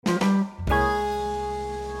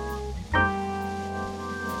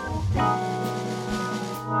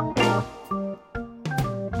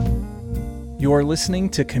You're listening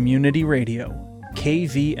to Community Radio,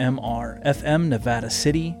 KVMR, FM Nevada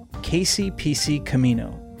City, KCPC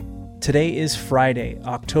Camino. Today is Friday,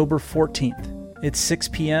 October 14th. It's 6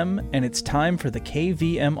 p.m. and it's time for the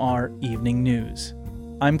KVMR Evening News.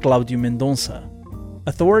 I'm Claudio Mendonça.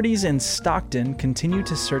 Authorities in Stockton continue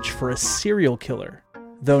to search for a serial killer.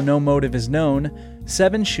 Though no motive is known,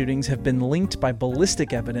 7 shootings have been linked by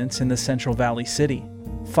ballistic evidence in the Central Valley city.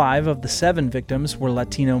 5 of the 7 victims were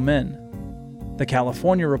Latino men. The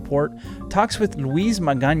California Report talks with Luis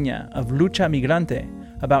Magaña of Lucha Migrante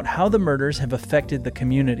about how the murders have affected the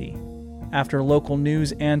community. After local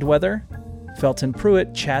news and weather, Felton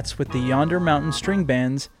Pruitt chats with the Yonder Mountain String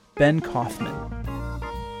Band's Ben Kaufman.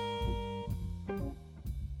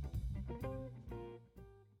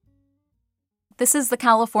 This is the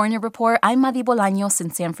California Report. I'm Madi Bolaños in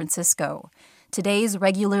San Francisco. Today's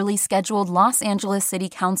regularly scheduled Los Angeles City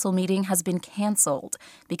Council meeting has been canceled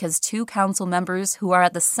because 2 council members who are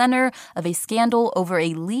at the center of a scandal over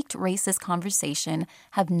a leaked racist conversation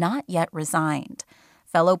have not yet resigned.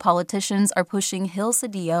 Fellow politicians are pushing Gil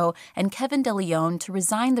Cedillo and Kevin De Leon to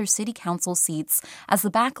resign their city council seats as the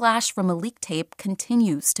backlash from a leaked tape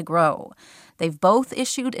continues to grow. They've both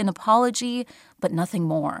issued an apology, but nothing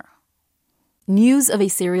more. News of a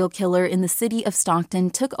serial killer in the city of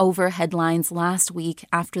Stockton took over headlines last week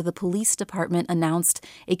after the police department announced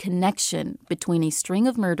a connection between a string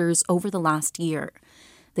of murders over the last year.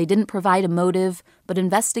 They didn't provide a motive, but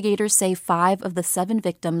investigators say 5 of the 7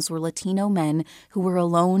 victims were Latino men who were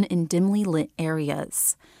alone in dimly lit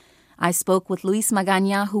areas. I spoke with Luis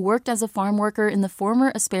Magaña, who worked as a farm worker in the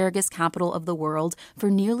former asparagus capital of the world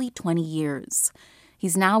for nearly 20 years.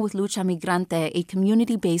 He's now with Lucha Migrante, a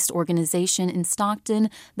community-based organization in Stockton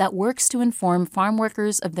that works to inform farm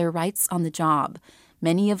workers of their rights on the job,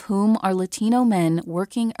 many of whom are Latino men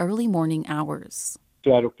working early morning hours.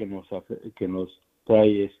 Claro que nos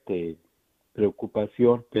trae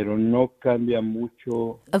preocupación, pero no cambia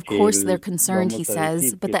mucho. Of course they're concerned, he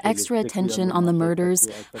says, but the extra attention on the murders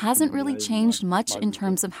hasn't really changed much in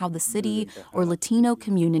terms of how the city or Latino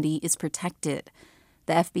community is protected.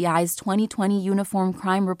 The FBI's 2020 Uniform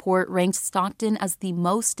Crime Report ranked Stockton as the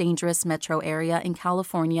most dangerous metro area in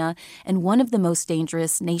California and one of the most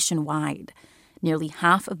dangerous nationwide. Nearly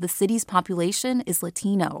half of the city's population is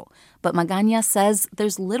Latino, but Magaña says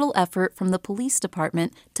there's little effort from the police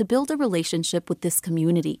department to build a relationship with this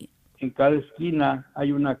community. En cada esquina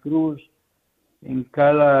hay una cruz, en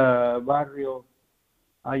cada barrio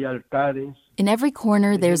hay altares. In every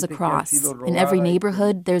corner, there's a cross. In every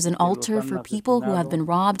neighborhood, there's an altar for people who have been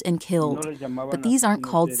robbed and killed. But these aren't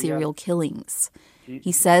called serial killings.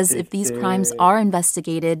 He says if these crimes are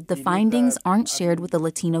investigated, the findings aren't shared with the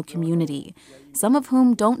Latino community, some of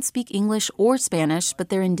whom don't speak English or Spanish, but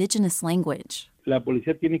their indigenous language. La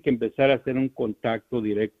policía tiene que empezar a hacer un contacto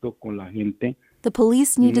directo con la gente. The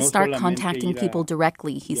police need to start contacting people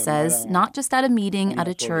directly, he says, not just at a meeting at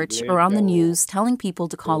a church or on the news telling people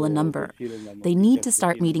to call a number. They need to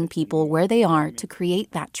start meeting people where they are to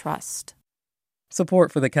create that trust.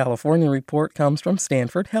 Support for the California Report comes from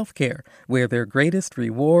Stanford Healthcare, where their greatest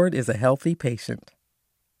reward is a healthy patient.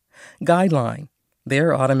 Guideline.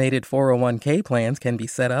 Their automated 401k plans can be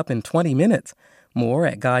set up in 20 minutes. More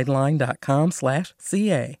at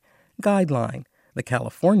guideline.com/CA. Guideline, the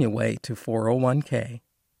California way to 401k.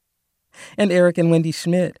 And Eric and Wendy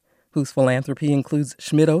Schmidt, whose philanthropy includes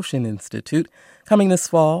Schmidt Ocean Institute, coming this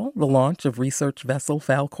fall, the launch of research vessel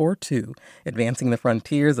Falkor 2, advancing the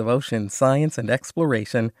frontiers of ocean science and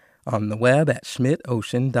exploration, on the web at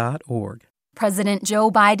schmidtocean.org. President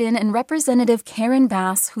Joe Biden and Representative Karen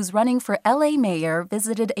Bass, who's running for L.A. mayor,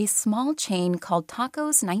 visited a small chain called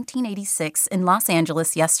Tacos 1986 in Los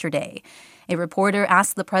Angeles yesterday. A reporter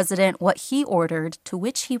asked the president what he ordered, to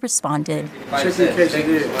which he responded, Chicken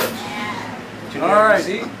quesadilla. All right.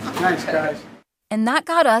 Thanks, guys. And that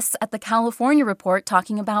got us at the California Report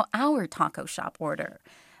talking about our taco shop order.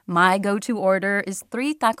 My go-to order is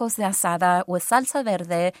 3 tacos de asada with salsa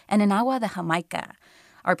verde and an agua de Jamaica.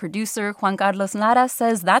 Our producer, Juan Carlos Lara,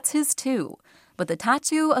 says that's his too, but the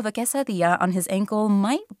tattoo of a quesadilla on his ankle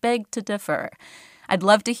might beg to differ. I'd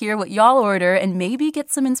love to hear what y'all order and maybe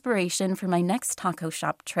get some inspiration for my next taco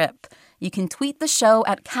shop trip. You can tweet the show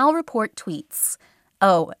at CalReportTweets.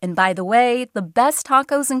 Oh, and by the way, the best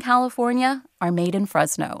tacos in California are made in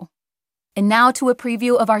Fresno. And now to a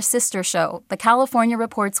preview of our sister show, the California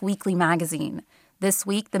Report's weekly magazine. This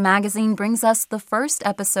week, the magazine brings us the first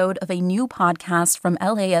episode of a new podcast from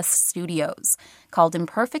LAS Studios called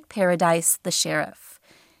Imperfect Paradise, The Sheriff.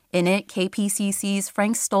 In it, KPCC's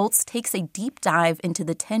Frank Stoltz takes a deep dive into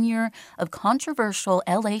the tenure of controversial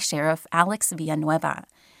LA Sheriff Alex Villanueva.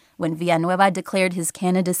 When Villanueva declared his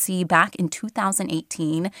candidacy back in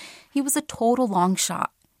 2018, he was a total long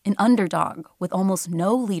shot, an underdog with almost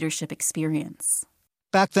no leadership experience.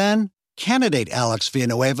 Back then, candidate Alex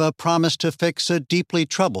Villanueva promised to fix a deeply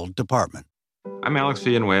troubled department. I'm Alex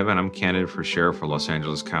Villanueva, and I'm candidate for sheriff for Los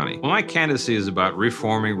Angeles County. Well, my candidacy is about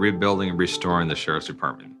reforming, rebuilding, and restoring the sheriff's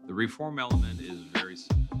department. The reform element is very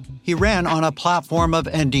simple. He ran on a platform of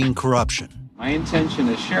ending corruption. My intention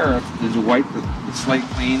as sheriff is to wipe the slate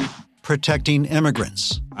clean. Protecting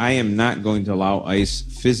immigrants. I am not going to allow ICE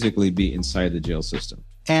physically be inside the jail system.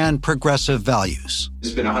 And progressive values.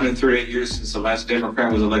 It's been 138 years since the last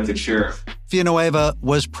Democrat was elected sheriff. Villanueva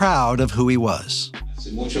was proud of who he was.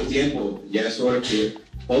 Hace mucho tiempo, ya es hora que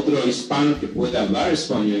otro hispano que pueda hablar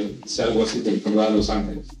español sea algo así del condado de Los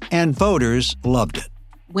Ángeles. And voters loved it.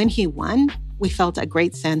 When he won, we felt a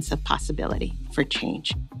great sense of possibility for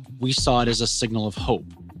change. We saw it as a signal of hope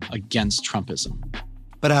against Trumpism.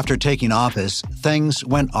 But after taking office, things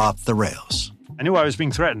went off the rails. I knew I was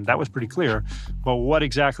being threatened. That was pretty clear. But what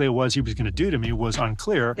exactly it was he was going to do to me was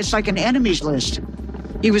unclear. It's like an enemies list.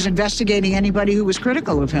 He was investigating anybody who was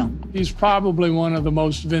critical of him. He's probably one of the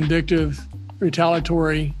most vindictive,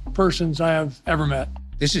 retaliatory persons I have ever met.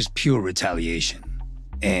 This is pure retaliation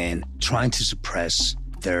and trying to suppress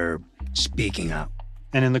their speaking out.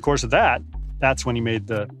 And in the course of that, that's when he made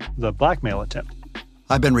the blackmail attempt.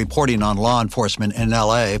 I've been reporting on law enforcement in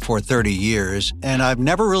LA for 30 years, and I've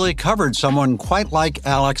never really covered someone quite like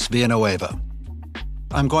Alex Villanueva.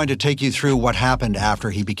 I'm going to take you through what happened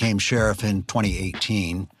after he became sheriff in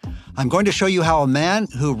 2018. I'm going to show you how a man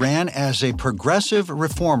who ran as a progressive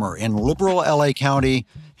reformer in liberal LA County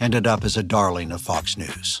ended up as a darling of Fox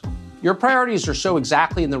News. Your priorities are so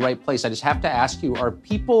exactly in the right place. I just have to ask you, are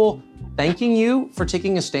people thanking you for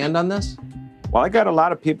taking a stand on this? Well, I got a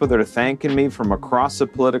lot of people that are thanking me from across the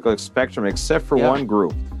political spectrum, except for one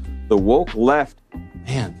group, the woke left.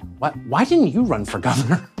 Man, why didn't you run for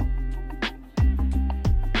governor?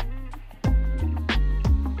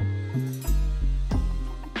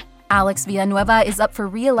 Alex Villanueva is up for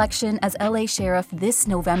re-election as LA Sheriff this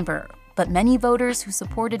November, but many voters who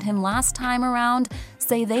supported him last time around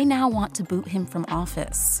say they now want to boot him from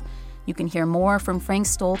office. You can hear more from Frank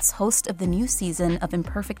Stoltz, host of the new season of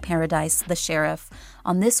Imperfect Paradise, The Sheriff,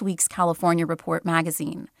 on this week's California Report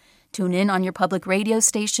magazine. Tune in on your public radio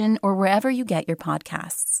station or wherever you get your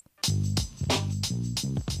podcasts.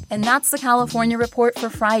 And that's the California Report for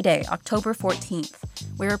Friday, October 14th.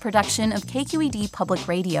 We're a production of KQED Public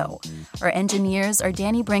Radio. Our engineers are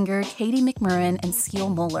Danny Bringer, Katie McMurrin, and Skeel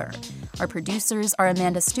Muller. Our producers are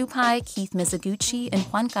Amanda Stupai, Keith Mizuguchi, and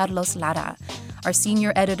Juan Carlos Lara. Our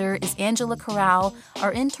senior editor is Angela Corral.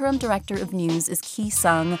 Our interim director of news is Ki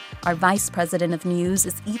Sung. Our vice president of news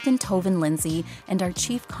is Ethan Toven-Lindsay. And our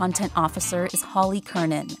chief content officer is Holly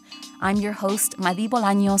Kernan. I'm your host, Madi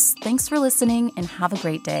Bolaños. Thanks for listening and have a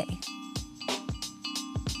great day.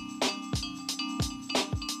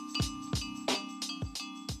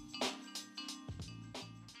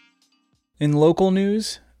 In local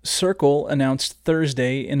news, Circle announced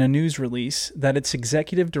Thursday in a news release that its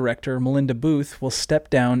executive director, Melinda Booth, will step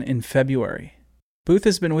down in February. Booth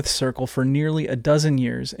has been with Circle for nearly a dozen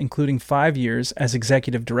years, including 5 years as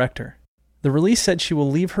executive director. The release said she will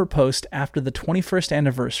leave her post after the 21st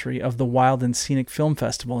anniversary of the Wild and Scenic Film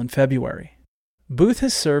Festival in February. Booth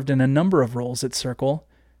has served in a number of roles at Circle.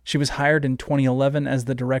 She was hired in 2011 as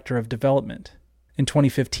the director of development. In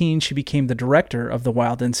 2015, she became the director of the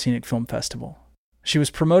Wild and Scenic Film Festival. She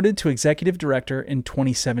was promoted to executive director in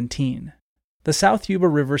 2017. The South Yuba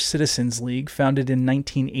River Citizens League, founded in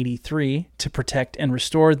 1983 to protect and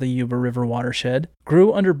restore the Yuba River watershed,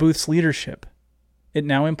 grew under Booth's leadership. It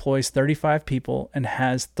now employs 35 people and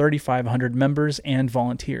has 3,500 members and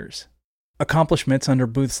volunteers. Accomplishments under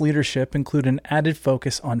Booth's leadership include an added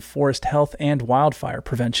focus on forest health and wildfire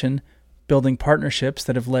prevention, building partnerships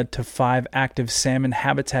that have led to 5 active salmon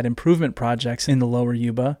habitat improvement projects in the lower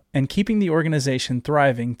Yuba, and keeping the organization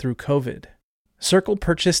thriving through COVID. Circle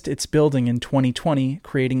purchased its building in 2020,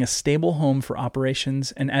 creating a stable home for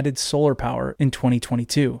operations, and added solar power in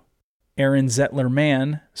 2022. Aaron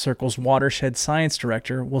Zettler-Mann, Circle's Watershed Science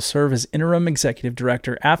Director, will serve as interim executive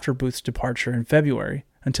director after Booth's departure in February,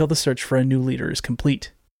 until the search for a new leader is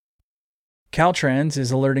complete. Caltrans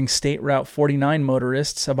is alerting State Route 49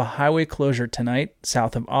 motorists of a highway closure tonight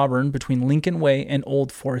south of Auburn between Lincoln Way and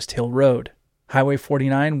Old Forest Hill Road. Highway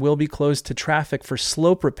 49 will be closed to traffic for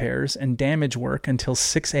slope repairs and damage work until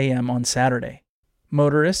 6 a.m. on Saturday.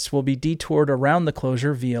 Motorists will be detoured around the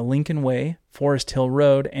closure via Lincoln Way, Forest Hill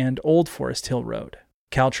Road, and Old Forest Hill Road.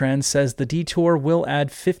 Caltrans says the detour will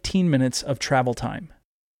add 15 minutes of travel time.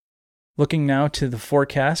 Looking now to the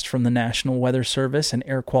forecast from the National Weather Service and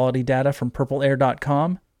air quality data from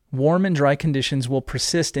purpleair.com, warm and dry conditions will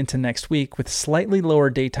persist into next week with slightly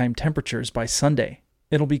lower daytime temperatures by Sunday.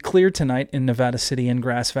 It'll be clear tonight in Nevada City and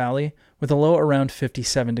Grass Valley with a low around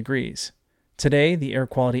 57 degrees. Today, the air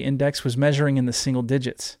quality index was measuring in the single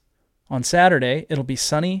digits. On Saturday, it'll be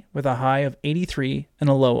sunny with a high of 83 and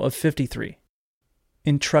a low of 53.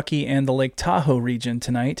 In Truckee and the Lake Tahoe region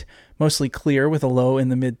tonight, mostly clear with a low in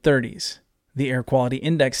the mid-30s. The air quality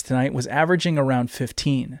index tonight was averaging around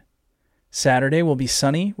 15. Saturday will be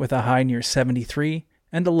sunny with a high near 73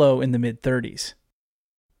 and a low in the mid-30s.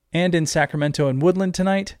 And in Sacramento and Woodland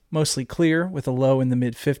tonight, mostly clear with a low in the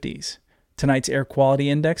mid-50s. Tonight's air quality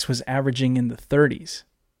index was averaging in the 30s.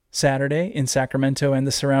 Saturday, in Sacramento and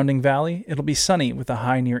the surrounding valley, it'll be sunny with a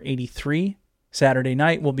high near 83. Saturday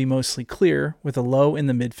night will be mostly clear with a low in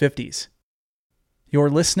the mid-50s. You're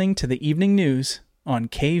listening to the evening news on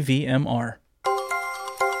KVMR.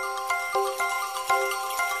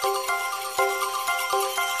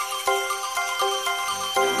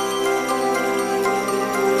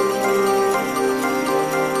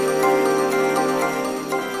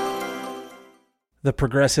 The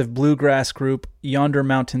progressive bluegrass group Yonder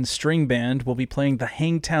Mountain String Band will be playing the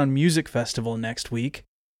Hangtown Music Festival next week.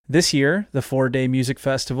 This year, the 4-day music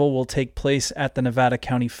festival will take place at the Nevada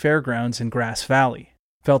County Fairgrounds in Grass Valley.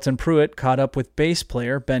 Felton Pruitt caught up with bass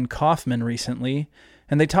player Ben Kaufman recently,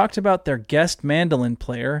 and they talked about their guest mandolin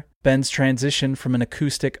player, Ben's transition from an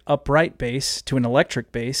acoustic upright bass to an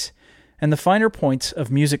electric bass, and the finer points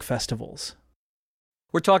of music festivals.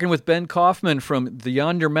 We're talking with Ben Kaufman from the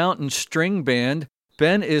Yonder Mountain String Band.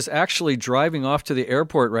 Ben is actually driving off to the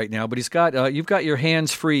airport right now, but he's got you've got your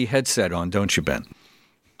hands-free headset on, don't you, Ben?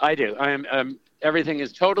 I do. I am. Everything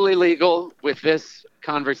is totally legal with this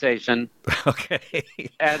conversation. Okay.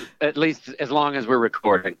 At least as long as we're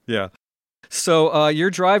recording. Yeah. So you're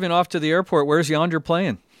driving off to the airport. Where's Yonder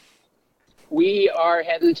playing? We are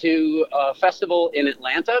heading to a festival in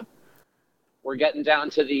Atlanta. We're getting down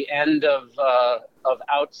to the end of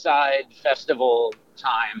outside festival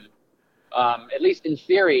time, at least in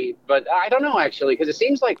theory. But I don't know, actually, because it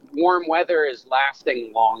seems like warm weather is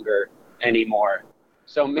lasting longer anymore.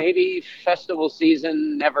 So maybe festival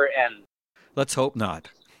season never ends. Let's hope not.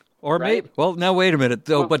 Or right? maybe. Well, now wait a minute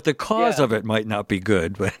though. But the cause of it might not be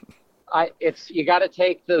good. But you got to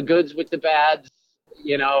take the goods with the bads,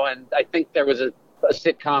 And I think there was a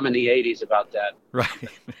sitcom in the '80s about that.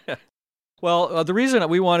 Right. Well, the reason that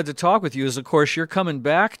we wanted to talk with you is, of course, you're coming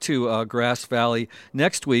back to Grass Valley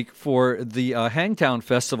next week for the Hangtown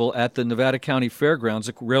Festival at the Nevada County Fairgrounds,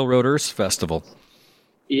 a Railroad Earth Festival.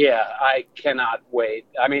 Yeah, I cannot wait.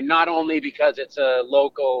 I mean, not only because it's a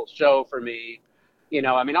local show for me,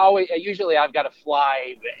 usually I've got to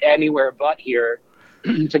fly anywhere but here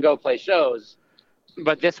to go play shows.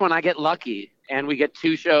 But this one I get lucky, and we get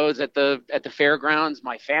 2 shows at the fairgrounds.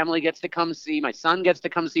 My family gets to come see. My son gets to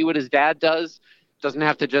come see what his dad does. Doesn't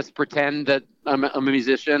have to just pretend that I'm a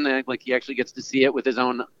musician. Like, he actually gets to see it with his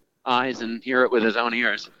own eyes and hear it with his own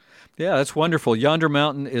ears. Yeah, that's wonderful. Yonder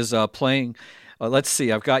Mountain is playing. Let's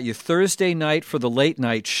see. I've got you Thursday night for the late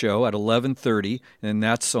night show at 11:30, and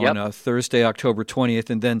that's on Thursday, October 20th.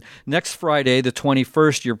 And then next Friday, the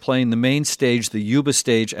 21st, you're playing the main stage, the Yuba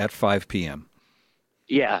stage, at 5 p.m.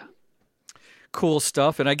 Yeah. Cool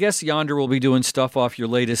stuff. And I guess Yonder will be doing stuff off your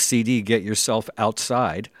latest CD, Get Yourself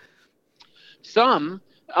Outside. Some.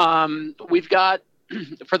 We've got,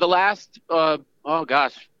 for the last,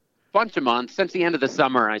 bunch of months, since the end of the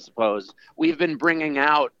summer, I suppose, we've been bringing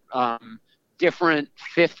out different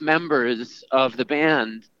fifth members of the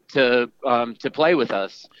band to play with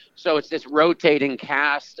us. So it's this rotating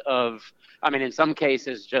cast of, in some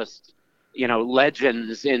cases, just,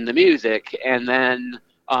 legends in the music. And then,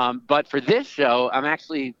 but for this show,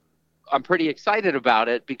 I'm pretty excited about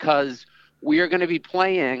it because we are going to be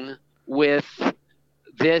playing with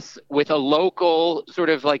a local sort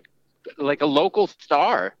of like a local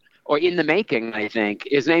star, or in the making, I think.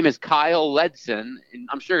 His name is Kyle Ledson, and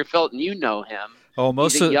I'm sure, Felton, you know him. Oh,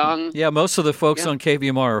 most of the folks on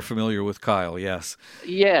KVMR are familiar with Kyle, yes.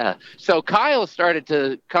 Yeah. So Kyle started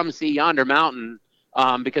to come see Yonder Mountain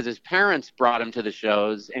because his parents brought him to the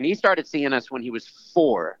shows, and he started seeing us when he was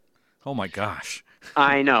 4. Oh, my gosh.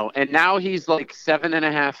 I know. And now he's like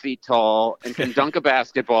 7.5 feet tall and can dunk a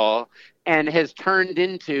basketball and has turned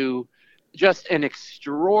into just an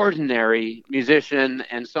extraordinary musician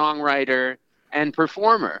and songwriter and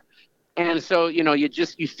performer. And so,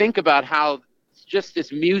 you think about how just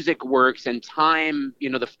this music works, and time,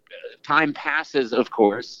 the time passes, of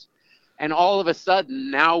course. And all of a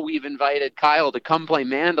sudden, now we've invited Kyle to come play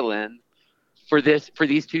mandolin for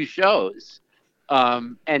these two shows.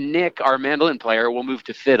 And Nick, our mandolin player, will move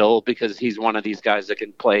to fiddle because he's one of these guys that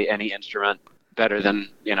can play any instrument better than,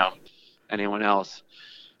 anyone else.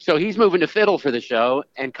 So he's moving to fiddle for the show,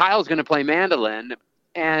 and Kyle's going to play mandolin.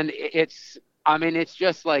 And it's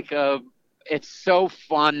just like it's so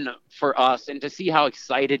fun for us, and to see how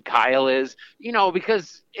excited Kyle is,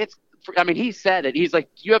 because he said it. He's like,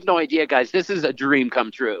 you have no idea, guys, this is a dream come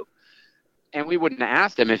true. And we wouldn't have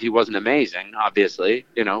asked him if he wasn't amazing, obviously.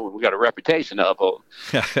 We got a reputation to uphold.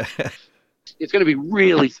 It's going to be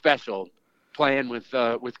really special playing with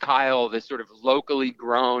Kyle, this sort of locally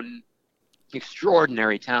grown,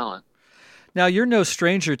 extraordinary talent. Now, you're no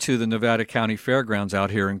stranger to the Nevada County Fairgrounds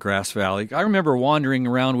out here in Grass Valley. I remember wandering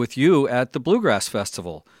around with you at the Bluegrass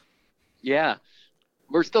Festival. Yeah.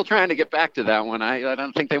 We're still trying to get back to that one. I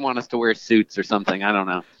don't think they want us to wear suits or something. I don't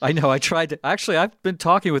know. I know. I tried to. Actually, I've been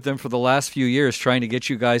talking with them for the last few years, trying to get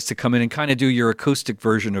you guys to come in and kind of do your acoustic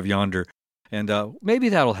version of Yonder. And maybe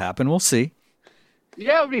that'll happen. We'll see.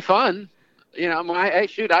 Yeah, it would be fun.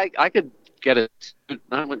 I could get a suit.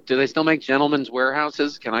 Do they still make Gentlemen's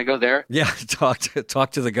Warehouses? Can I go there? Yeah, talk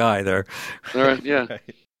to the guy there. All right, yeah. Right.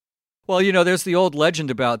 Well, there's the old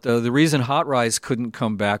legend about the reason Hot Rise couldn't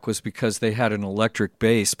come back was because they had an electric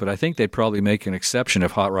bass, but I think they'd probably make an exception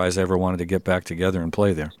if Hot Rise ever wanted to get back together and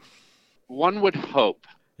play there. One would hope.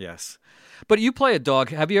 Yes. But you play a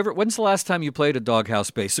when's the last time you played a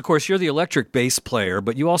doghouse bass? Of course, you're the electric bass player,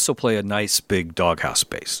 but you also play a nice big doghouse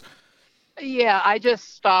bass. Yeah, I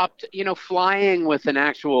just stopped, flying with an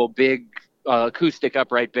actual big acoustic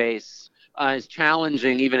upright bass is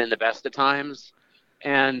challenging even in the best of times.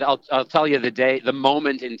 And I'll tell you the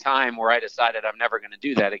moment in time where I decided I'm never going to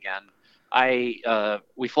do that again.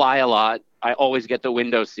 We fly a lot. I always get the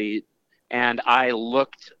window seat, and I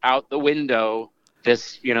looked out the window.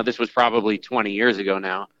 This was probably 20 years ago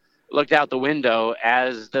now. Looked out the window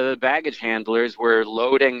as the baggage handlers were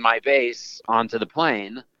loading my bass onto the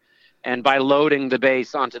plane. And by loading the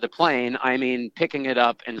bass onto the plane, I mean picking it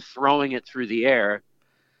up and throwing it through the air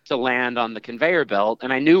to land on the conveyor belt.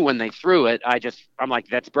 And I knew when they threw it, I'm like,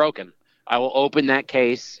 that's broken. I will open that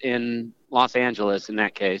case in Los Angeles in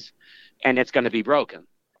that case, and it's going to be broken.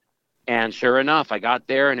 And sure enough, I got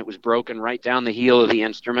there and it was broken right down the heel of the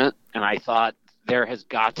instrument. And I thought, there has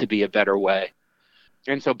got to be a better way.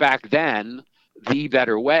 And so back then, the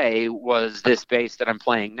better way was this bass that I'm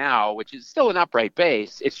playing now, which is still an upright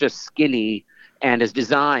bass. It's just skinny and is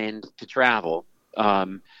designed to travel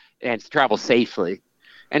and to travel safely.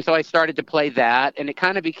 And so I started to play that, and it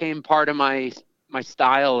kind of became part of my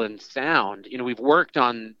style and sound. We've worked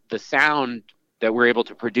on the sound that we're able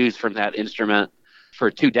to produce from that instrument for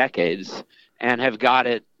 2 decades and have got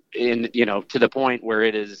it in, to the point where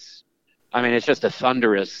it is, it's just a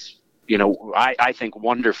thunderous, I think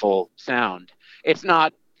wonderful sound. It's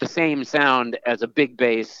not the same sound as a big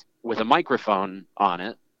bass with a microphone on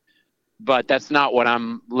it, but that's not what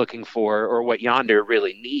I'm looking for or what Yonder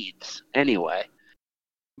really needs anyway.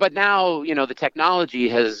 But now, the technology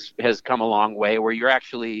has come a long way where you're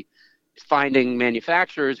actually finding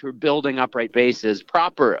manufacturers who are building upright basses,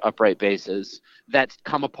 proper upright basses that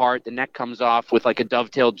come apart. The neck comes off with like a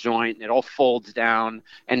dovetail joint, and it all folds down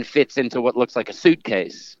and fits into what looks like a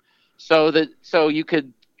suitcase. So you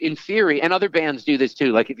could, in theory, and other bands do this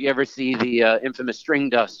too. Like if you ever see the infamous String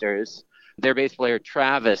Dusters, their bass player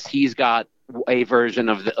Travis, he's got a version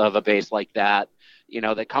of a bass like that.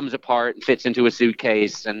 That comes apart and fits into a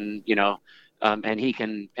suitcase, and and he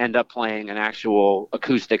can end up playing an actual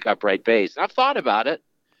acoustic upright bass. And I've thought about it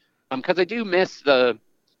because I do miss the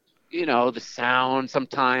sound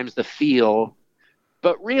sometimes, the feel.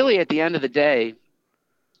 But really, at the end of the day,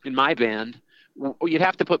 in my band, you'd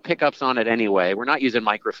have to put pickups on it anyway. We're not using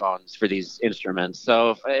microphones for these instruments,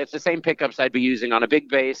 so it's the same pickups I'd be using on a big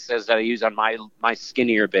bass as I use on my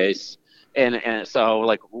skinnier bass, and so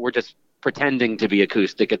like we're just pretending to be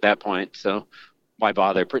acoustic at that point. So why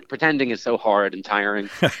bother? Pretending is so hard and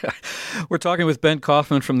tiring. We're talking with Ben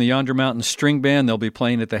Kaufman from the Yonder Mountain String Band. They'll be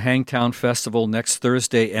playing at the Hangtown Festival next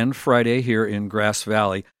Thursday and Friday here in Grass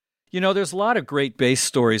Valley. There's a lot of great bass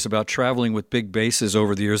stories about traveling with big basses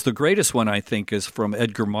over the years. The greatest one, I think, is from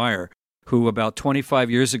Edgar Meyer, who about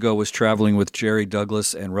 25 years ago was traveling with Jerry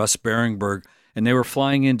Douglas and Russ Beringberg, and they were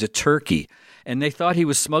flying into Turkey. And they thought he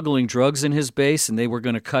was smuggling drugs in his bass, and they were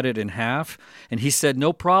going to cut it in half. And he said,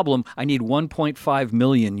 no problem, I need $1.5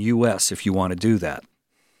 million US if you want to do that.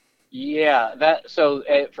 Yeah, so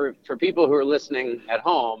for people who are listening at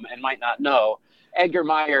home and might not know, Edgar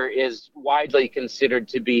Meyer is widely considered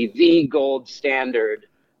to be the gold standard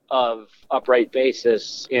of upright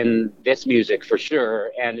bassists in this music for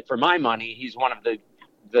sure. And for my money, he's one of the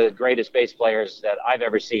the greatest bass players that I've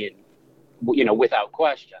ever seen, you know, without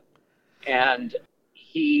question. And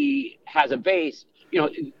he has a bass, you know,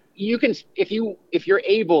 you can, if you're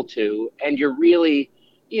able to, and you're really,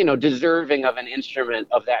 you know, deserving of an instrument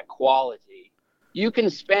of that quality, you can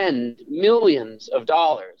spend millions of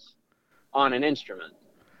dollars on an instrument.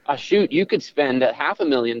 You could spend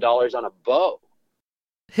 $500,000 on a bow.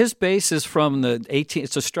 His bass is from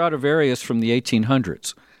it's a Stradivarius from the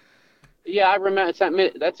 1800s. Yeah, I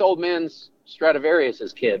remember. That's old man's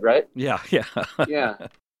Stradivarius's kid, right? Yeah. Yeah.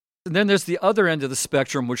 And then there's the other end of the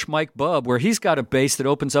spectrum, which Mike Bubb, where he's got a bass that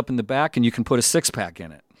opens up in the back and you can put a 6-pack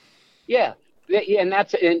in it. Yeah.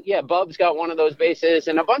 And Bubb's got one of those basses,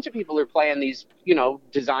 and a bunch of people are playing these, you know,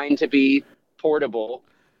 designed to be portable,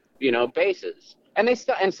 you know, basses. And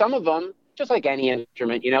and some of them, just like any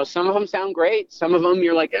instrument, you know, some of them sound great. Some of them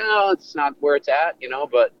you're like, oh, it's not where it's at, you know,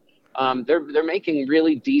 but they're making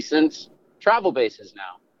really decent travel basses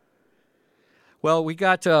now. Well, we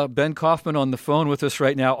got Ben Kaufman on the phone with us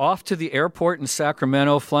right now, off to the airport in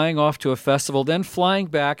Sacramento, flying off to a festival, then flying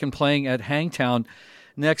back and playing at Hangtown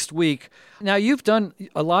next week. Now, you've done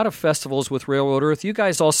a lot of festivals with Railroad Earth. You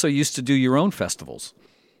guys also used to do your own festivals.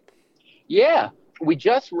 Yeah, we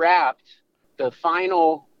just wrapped the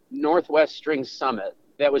final Northwest String Summit.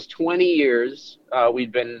 That was 20 years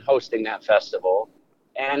we'd been hosting that festival,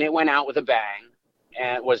 and it went out with a bang,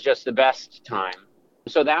 and it was just the best time.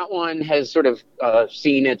 So that one has sort of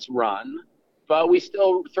seen its run, but we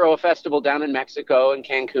still throw a festival down in Mexico in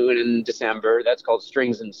Cancun in December. That's called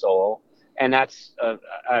Strings and Soul, and that's,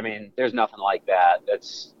 there's nothing like that.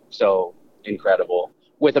 That's so incredible,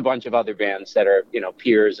 with a bunch of other bands that are, you know,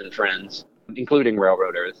 peers and friends, including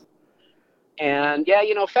Railroad Earth. And yeah,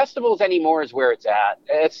 you know, festivals anymore is where it's at.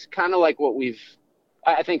 It's kind of like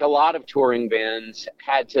I think a lot of touring bands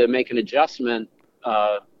had to make an adjustment.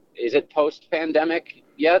 Is it post-pandemic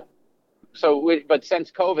yet? But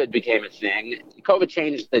since COVID became a thing, COVID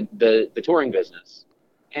changed the touring business.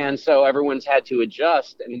 And so everyone's had to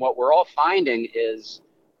adjust. And what we're all finding is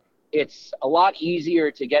it's a lot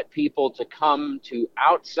easier to get people to come to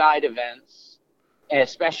outside events,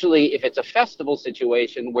 especially if it's a festival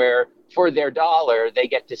situation where for their $1, they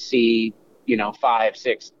get to see, you know, 5,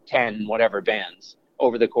 6, 10, whatever bands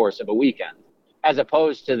over the course of a weekend, as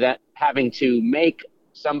opposed to that having to make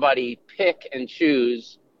somebody pick and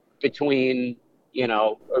choose between, you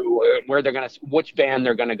know, which band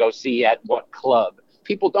they're going to go see at what club.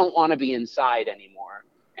 People don't want to be inside anymore,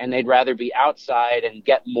 and they'd rather be outside and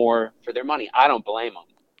get more for their money. I don't blame them.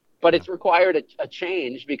 But it's required a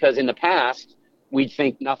change, because in the past, we'd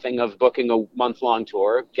think nothing of booking a month-long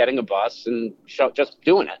tour, getting a bus, and just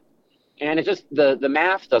doing it. And it just, the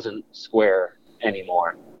math doesn't square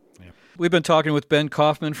anymore. We've been talking with Ben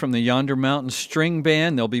Kaufman from the Yonder Mountain String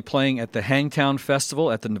Band. They'll be playing at the Hangtown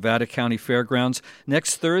Festival at the Nevada County Fairgrounds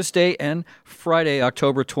next Thursday and Friday,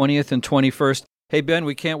 October 20th and 21st. Hey, Ben,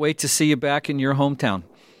 we can't wait to see you back in your hometown.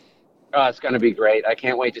 It's going to be great. I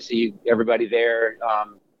can't wait to see everybody there.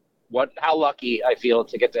 How lucky I feel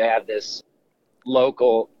to get to have this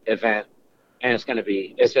local event, and it's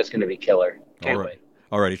just going to be killer. Can't wait.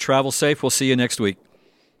 All righty. Travel safe. We'll see you next week.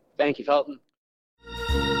 Thank you, Felton.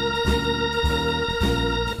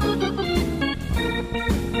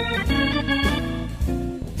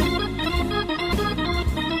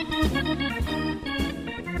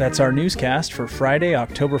 That's our newscast for Friday,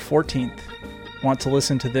 October 14th. Want to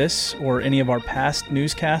listen to this or any of our past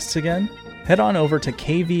newscasts again? Head on over to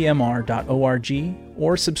kvmr.org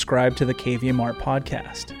or subscribe to the KVMR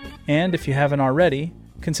podcast. And if you haven't already,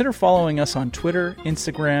 consider following us on Twitter,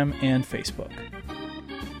 Instagram, and Facebook.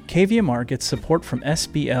 KVMR gets support from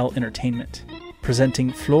SBL Entertainment,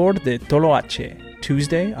 presenting Flor de Toloache,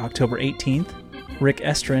 Tuesday, October 18th, Rick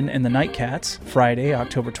Estrin and the Nightcats, Friday,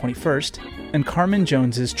 October 21st, and Carmen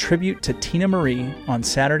Jones's tribute to Tina Marie on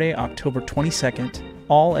Saturday, October 22nd,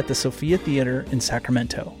 all at the Sophia Theater in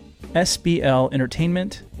Sacramento.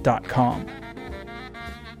 SBLentertainment.com.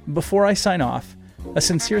 Before I sign off, a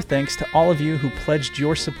sincere thanks to all of you who pledged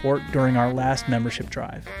your support during our last membership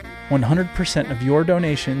drive. 100% of your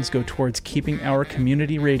donations go towards keeping our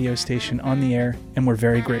community radio station on the air, and we're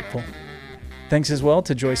very grateful. Thanks as well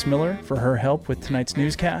to Joyce Miller for her help with tonight's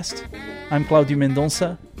newscast. I'm Claudio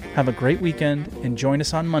Mendonça. Have a great weekend and join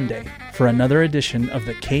us on Monday for another edition of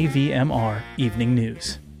the KVMR Evening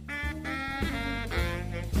News.